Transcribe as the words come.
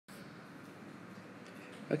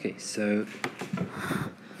Okay, so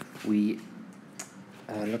we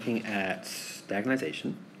are looking at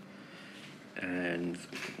diagonalization, and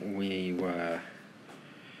we were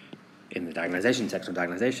in the diagonalization section of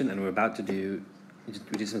diagonalization, and we're about to we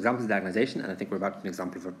did some examples of diagonalization, and I think we're about to do an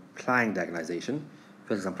example of applying diagonalization.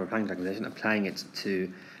 First example of applying diagonalization, applying it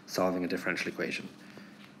to solving a differential equation.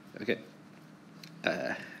 Okay.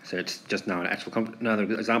 So it's just now another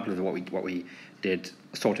example of what we did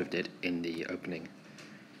in the opening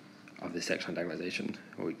of this section on diagonalization,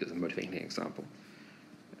 or as a motivating example.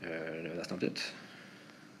 No, that's not it.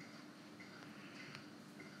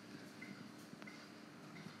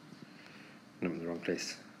 No, I'm in the wrong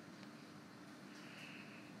place.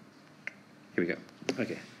 Here we go.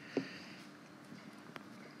 Okay.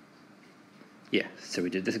 Yeah, so we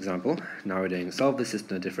did this example. Now we're doing solve the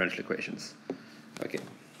system of differential equations. Okay.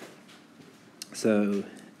 So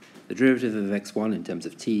the derivative of x1 in terms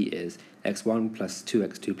of t is x1 plus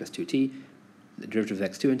 2x2 plus 2t. The derivative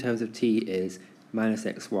of x2 in terms of t is minus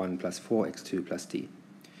x1 plus 4x2 plus t.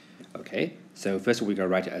 Okay, so first of all, we're going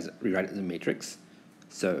to rewrite it as a matrix.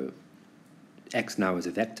 So x now is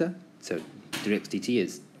a vector, so dx dt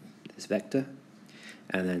is this vector.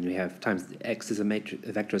 And then we have times x is a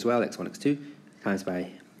vector as well, x1, x2, times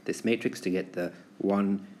by this matrix to get the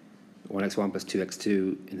 1x1 plus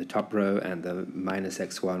 2x2 in the top row and the minus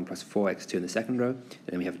x1 plus 4x2 in the second row. And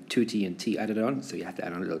then we have 2t and t added on, so you have to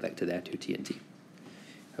add on a little vector there, 2t and t.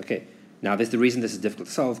 Okay, now the reason this is difficult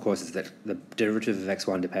to solve, of course, is that the derivative of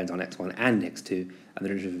x1 depends on x1 and x2, and the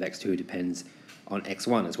derivative of x2 depends on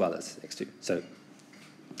x1 as well as x2. So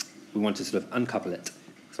we want to sort of uncouple it.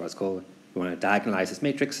 That's what it's called. We want to diagonalize this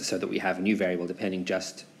matrix so that we have a new variable depending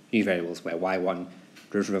just new variables where y1,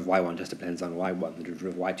 derivative of y1 just depends on y1, the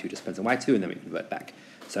derivative of y2 just depends on y2, and then we convert back.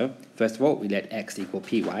 So first of all, we let x equal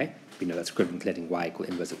py. We know that's equivalent to letting y equal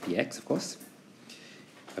inverse of px, of course.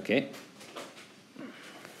 Okay.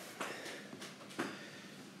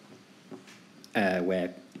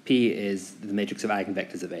 Where P is the matrix of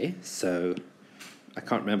eigenvectors of A. So I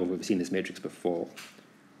can't remember if we've seen this matrix before.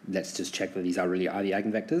 Let's just check that these really are the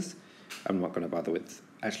eigenvectors. I'm not going to bother with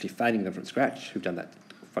actually finding them from scratch. We've done that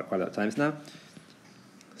quite a lot of times now.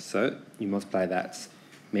 So you multiply that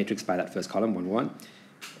matrix by that first column, 1, 1,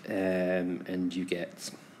 and you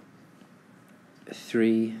get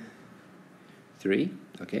 3, 3.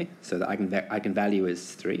 Okay, so the eigenvalue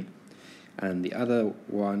is 3, and the other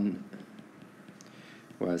one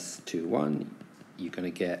was 2, 1. You're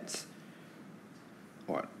going to get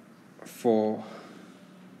what, 4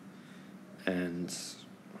 and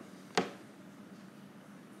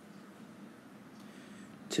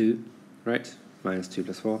 2, right? Minus 2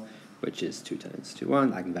 plus 4, which is 2 times 2,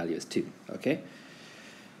 1. Eigenvalue is 2. Okay.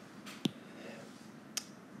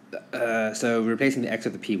 So replacing the x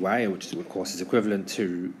with the py, which of course is equivalent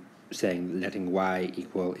to saying letting y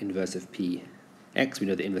equal inverse of px. We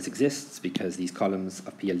know the inverse exists because these columns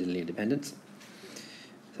of p are linearly independent.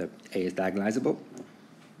 So A is diagonalizable.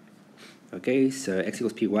 Okay, so x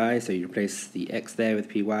equals py, so you replace the x there with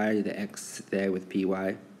py, the x there with py.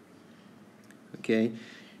 Okay,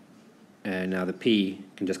 and now the p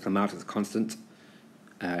can just come out as a constant,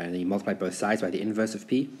 and then you multiply both sides by the inverse of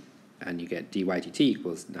p, and you get dy dt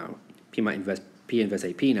equals now p inverse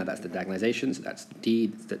ap. Now that's the diagonalization, so that's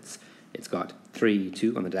d. It's got 3,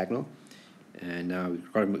 2 on the diagonal, and now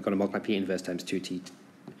we've got to multiply p inverse times 2t.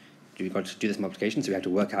 We've got to do this multiplication, so we have to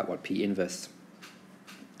work out what p inverse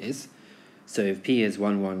is. So if p is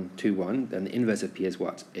 1, 1, 2, 1, then the inverse of p is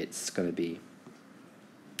what? It's going to be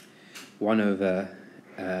 1 over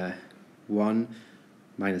 1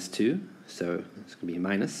 minus 2, so it's going to be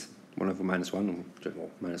minus 1 over minus 1, or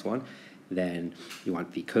minus 1. Then you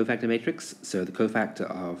want the cofactor matrix, so the cofactor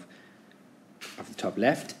of the top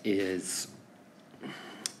left is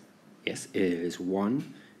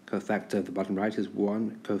 1, cofactor of the bottom right is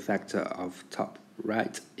 1, cofactor of top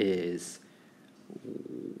right is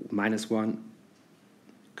minus 1,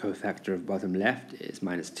 cofactor of bottom left is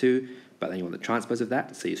minus 2, but then you want the transpose of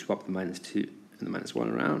that, so you swap the minus 2 and the minus 1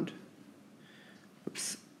 around.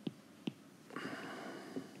 Oops.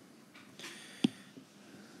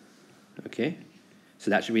 Okay, so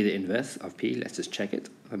that should be the inverse of p. Let's just check it.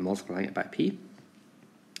 I'm multiplying it by p.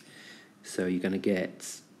 So you're going to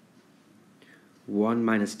get 1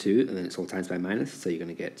 minus 2, and then it's all times by minus, so you're going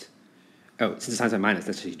to get, oh, since it's times by minus,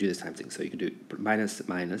 let's actually do this times thing. So you can do minus,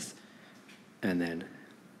 minus, and then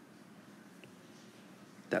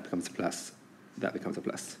that becomes a plus, that becomes a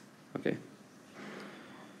plus, okay?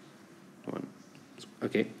 1,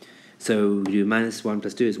 okay, so we do minus 1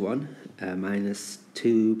 plus 2 is 1, minus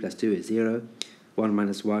 2 plus 2 is 0, 1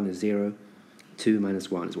 minus 1 is 0, 2 minus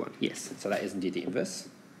 1 is 1. Yes, so that is indeed the inverse.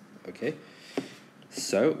 Okay,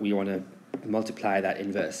 so we want to multiply that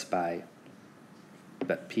inverse by,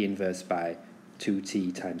 that P inverse by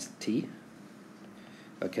 2t times t.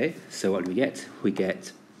 Okay, so what do we get? We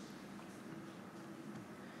get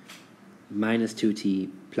minus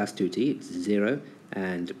 2t plus 2t, it's 0,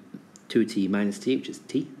 and 2t minus t, which is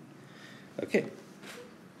t. Okay,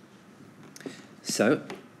 so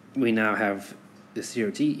we now have the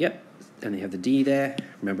 0t, yep, and you have the d there.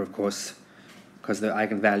 Remember, of course, because the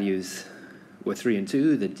eigenvalues were 3 and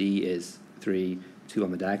 2, the d is 3, 2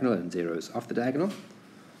 on the diagonal, and 0 is off the diagonal.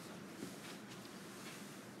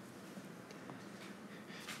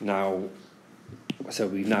 Now, so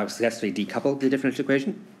we've now successfully decoupled the differential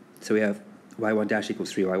equation. So we have y1 dash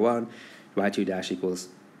equals 3y1, y2 dash equals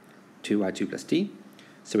 2y2 plus t.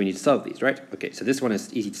 So we need to solve these, right? Okay, so this one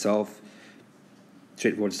is easy to solve,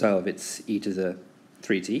 straightforward to solve. It's e to the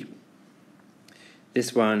 3t.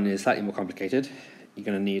 This one is slightly more complicated. You're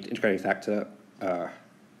going to need integrating factor.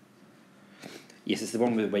 Yes, it's the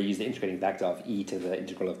one where you use the integrating factor of e to the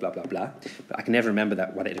integral of blah, blah, blah. But I can never remember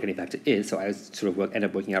what the integrating factor is, so I sort of end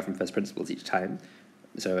up working out from first principles each time.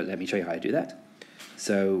 So let me show you how I do that.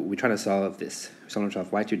 So we're trying to solve this. We're trying to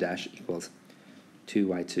solve y2 dash equals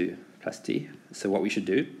 2y2 plus t. So what we should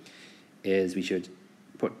do is we should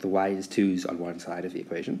put the y's 2's on one side of the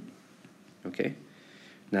equation. Okay.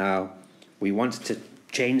 Now, we want to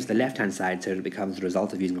change the left-hand side so it becomes the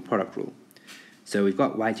result of using a product rule. So we've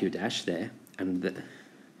got y2 dash there, and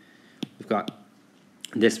we've got,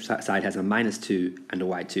 this side has a minus 2 and a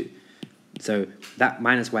y2. So that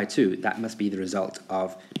minus y2, that must be the result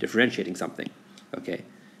of differentiating something. Okay,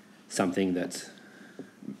 something that's,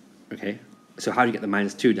 okay, so how do you get the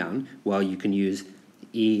minus 2 down? Well, you can use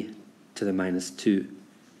e to the minus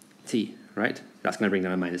 2t, right? That's going to bring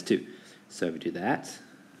down a minus 2. So if we do that,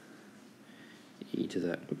 e to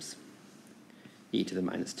the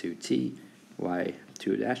minus 2t,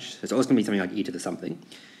 y2 dash. So it's always going to be something like e to the something.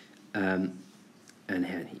 And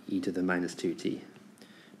here, e to the minus 2t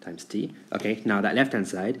times t. Okay, now that left-hand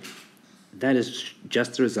side, that is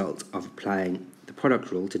just the result of applying the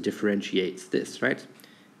product rule to differentiate this, right?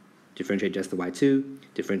 Differentiate just the y2,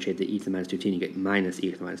 differentiate the e to the minus 2t, and you get minus e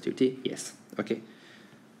to the minus 2t. Yes, okay.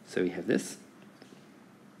 So we have this.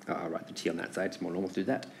 I'll write the t on that side, it's more normal to do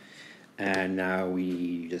that. And now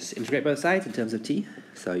we just integrate both sides in terms of t.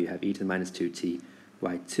 So you have e to the minus 2t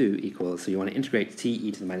y2 equals, so you want to integrate t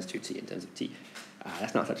e to the minus 2t in terms of t.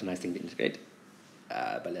 That's not such a nice thing to integrate,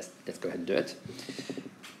 but let's go ahead and do it.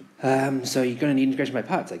 So you're going to need integration by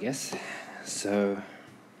parts, I guess. So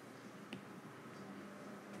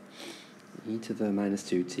e to the minus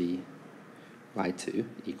 2t y2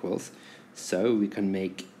 equals, so we can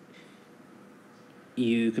make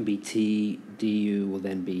u can be t, du will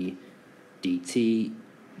then be dt,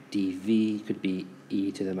 dv could be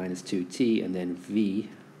e to the minus 2t, and then v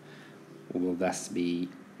will thus be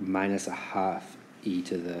minus a half e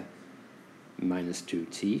to the minus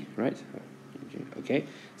 2t, right? Okay,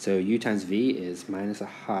 so u times v is minus a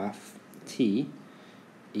half t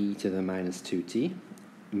e to the minus 2t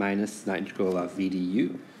minus the integral of v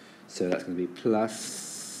du. So that's going to be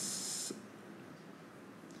plus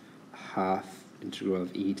half integral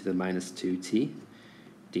of e to the minus 2t.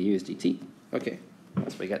 Du is dt. Okay,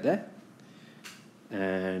 that's what we get there.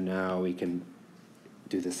 And now we can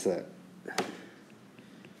do this.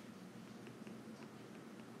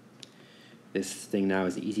 This thing now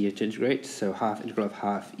is easier to integrate. So half integral of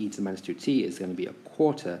half e to the minus 2t is going to be a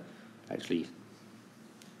quarter, actually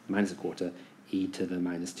minus a quarter e to the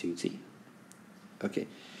minus 2t. Okay.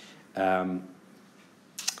 And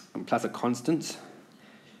plus a constant,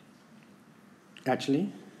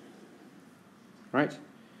 actually, right?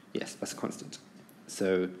 Yes, plus a constant.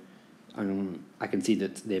 So I can see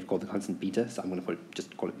that they've called the constant beta, so I'm going to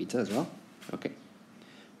just call it beta as well. Okay.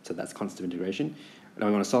 So that's constant of integration. Now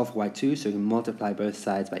we want to solve for y2, so we can multiply both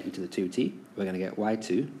sides by e to the 2t. We're going to get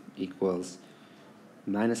y2 equals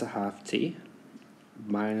minus a half t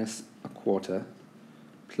minus a quarter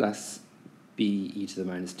plus b e to the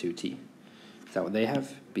minus 2t. Is that what they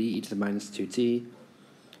have? B e to the minus 2t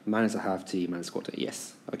minus a half t minus a quarter.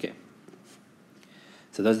 Yes. Okay.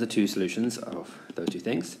 So those are the two solutions of those two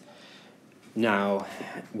things. Now,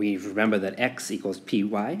 we remember that x equals py,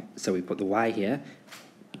 so we put the y here.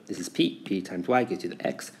 This is p times y gives you the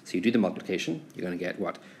x. So you do the multiplication. You're going to get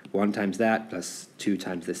what? 1 times that plus 2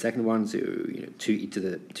 times the second one. So 2b e to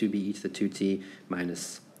the 2t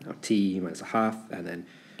minus t minus a half, and then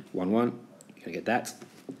 1, 1. You're going to get that.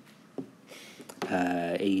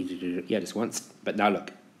 Yeah, just once. But now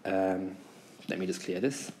look, let me just clear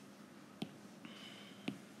this.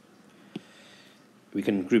 We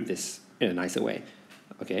can group this in a nicer way.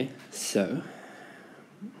 Okay, so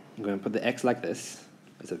I'm going to put the x like this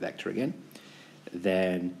as a vector again.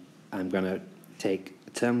 Then I'm going to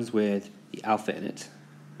take terms with the alpha in it.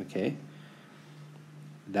 Okay,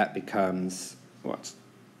 that becomes what?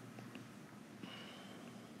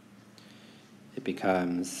 It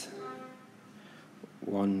becomes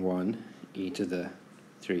 1, 1 e to the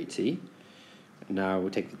 3t. Now we'll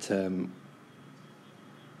take the term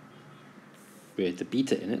with the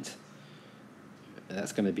beta in it.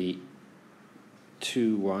 That's going to be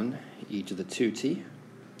 2, 1 e to the 2t.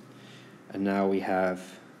 And now we have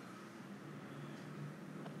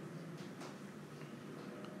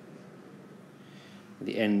at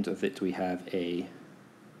the end of it we have a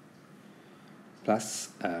plus,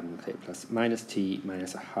 plus minus t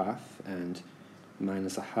minus a half and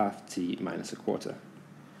minus a half t minus a quarter.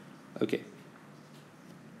 Okay.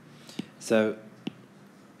 So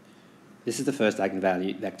this is the first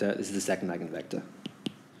eigenvalue vector, this is the second eigenvector.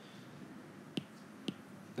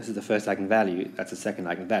 This is the first eigenvalue, that's the second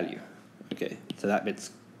eigenvalue. Okay, so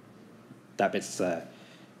it's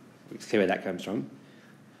clear where that comes from.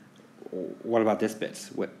 What about this bit?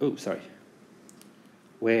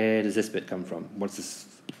 Where does this bit come from? What's this?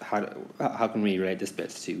 How can we relate this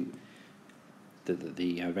bit to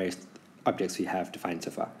the various objects we have defined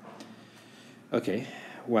so far? Okay,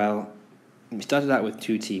 well, we started out with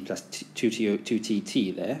 2t plus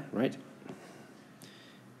 2tt there, right?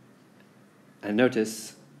 And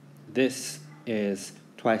notice this is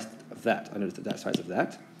twice of that. I noticed that that's twice of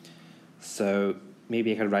that. So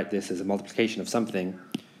maybe I could write this as a multiplication of something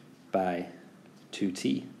by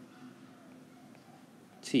 2t.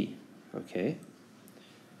 T, okay.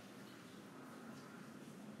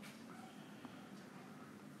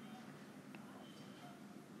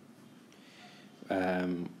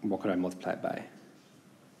 What could I multiply it by?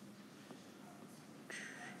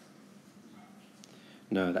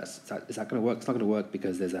 No, is that going to work? It's not going to work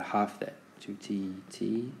because there's a half there.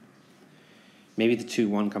 2t. Maybe the 2,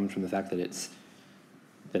 1 comes from the fact that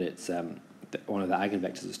one of the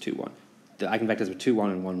eigenvectors is 2, 1. The eigenvectors were 2,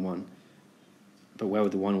 1 and 1, 1. But where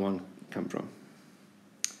would the 1, 1 come from?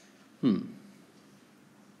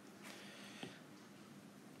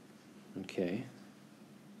 Okay.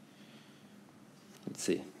 Let's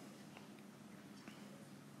see.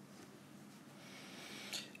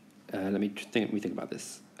 Let me think about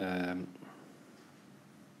this.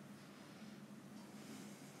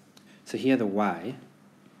 So here the y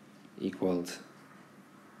equaled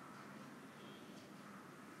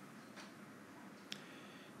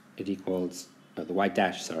the y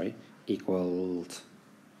dash, sorry, equaled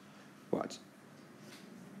what?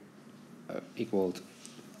 Equaled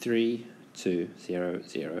 3, 2, 0,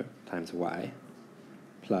 0 times y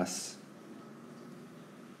plus,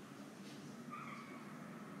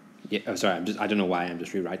 I don't know why I'm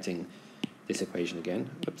just rewriting this equation again.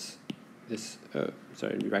 Oops.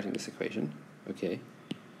 Rewriting this equation. Okay.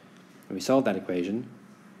 And we solve that equation,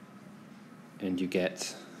 and you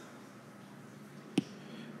get,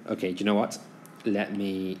 okay, do you know what? As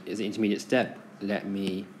an intermediate step, let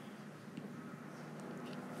me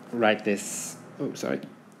write this,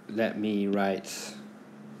 let me write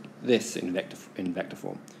this in vector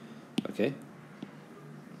form, okay?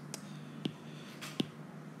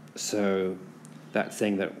 So that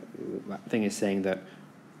thing is saying that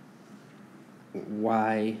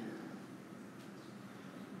y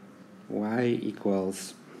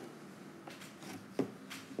equals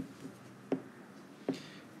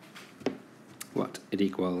what? It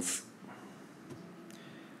equals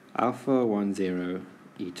alpha 1, 0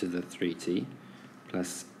 e to the 3t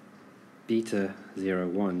plus beta 0,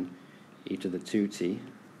 1 e to the 2t.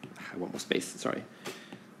 I want more space, sorry.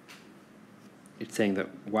 It's saying that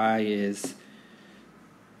y is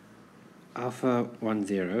alpha 1,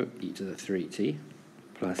 0 e to the 3t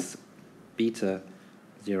plus beta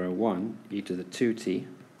 0, 1 e to the 2t,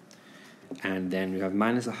 and then we have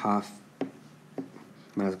minus a half,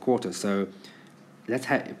 minus a quarter. So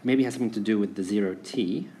maybe it has something to do with the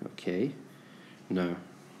 0t. Okay, no.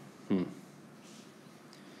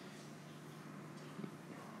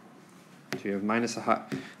 So you have minus a half.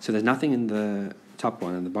 So there's nothing in the top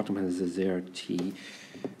one, and the bottom one is a 0t.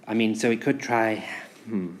 I mean, so we could try.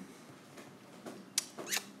 You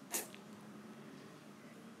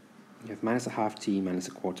have minus a half t minus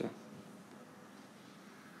a quarter.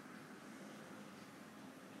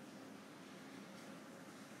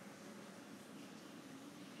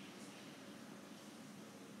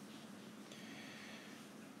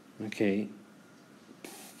 Okay.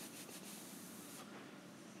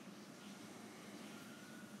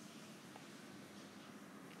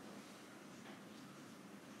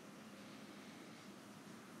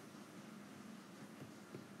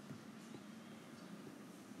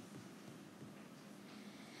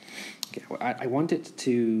 I want it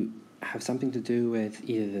to have something to do with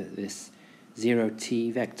either this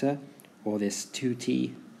 0t vector or this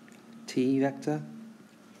 2t vector,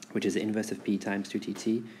 which is the inverse of p times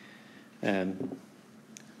 2tt.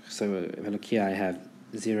 So if I look here, I have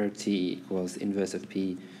 0t equals the inverse of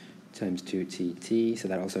p times 2tt. So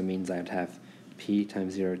that also means I would have p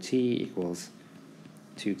times 0t equals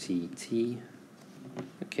 2tt.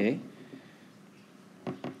 Okay.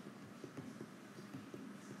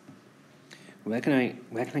 Where can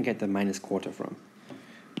I get the minus quarter from?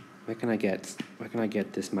 Where can I get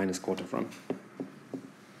this minus quarter from?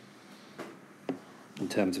 In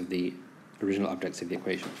terms of the original objects of the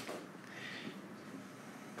equation.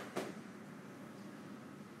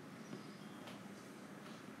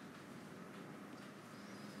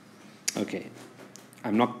 Okay.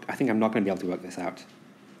 I think I'm not going to be able to work this out.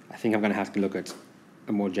 I think I'm going to have to look at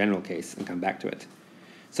a more general case and come back to it.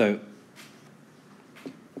 So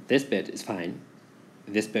this bit is fine.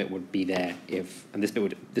 This bit would be there if, and this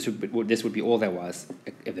would be all there was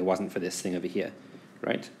if there wasn't for this thing over here,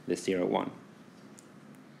 right? This 0, 1.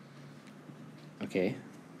 Okay.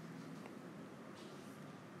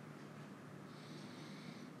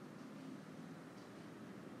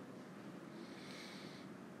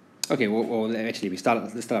 Okay. Well, actually, let's start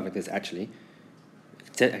off like this. Actually,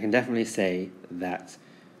 I can definitely say that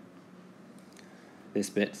this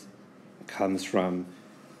bit comes from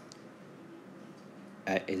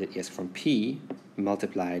from p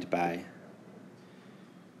multiplied by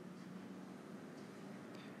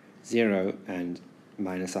 0 and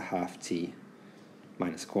minus a half t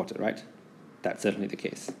minus a quarter, right? That's certainly the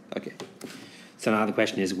case. Okay. So now the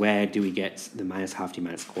question is, where do we get the minus half t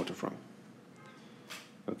minus a quarter from?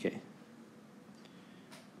 Okay.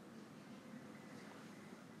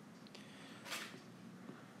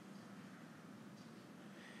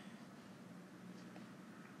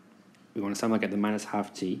 We want to somehow get the minus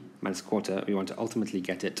half t minus quarter. We want to ultimately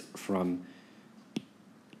get it from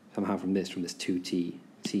somehow from this 2t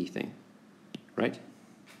thing, right?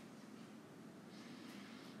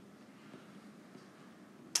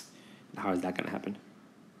 How is that going to happen?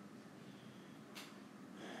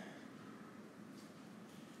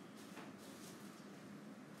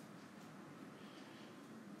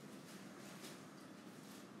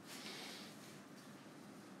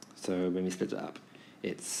 So when we split it up,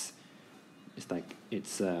 it's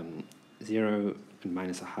 0 and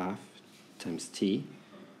minus a half times t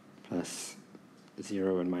plus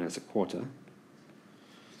 0 and minus a quarter,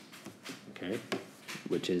 okay,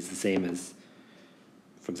 which is the same as,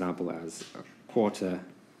 for example, as a quarter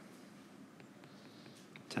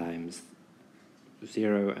times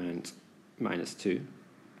 0 and minus 2,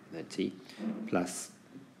 then t, plus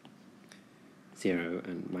 0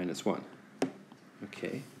 and minus 1.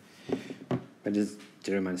 Okay. Where does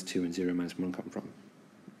 0 minus 2 and 0 minus 1 come from?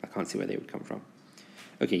 I can't see where they would come from.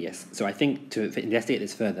 Okay, yes. So I think to investigate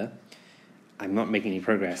this further, I'm not making any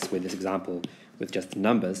progress with this example with just the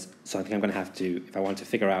numbers, so I think I'm going to have to, if I want to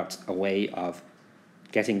figure out a way of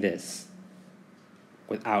getting this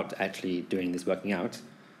without actually doing this working out,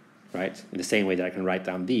 right, in the same way that I can write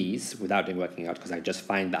down these without doing working out, because I just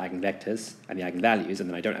find the eigenvectors and the eigenvalues, and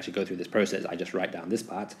then I don't actually go through this process, I just write down this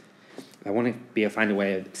part. If I want to be able to find a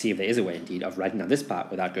way, see if there is a way indeed, of writing down this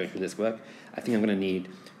part without going through this work, I think I'm going to need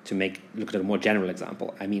to look at a more general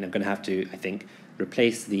example. I mean, I'm going to have to, I think,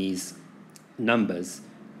 replace these numbers,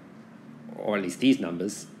 or at least these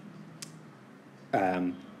numbers,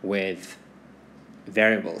 with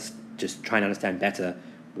variables, just trying to understand better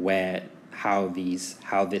how this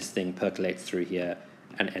thing percolates through here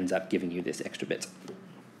and ends up giving you this extra bit.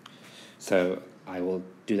 So I will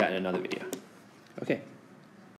do that in another video. Okay.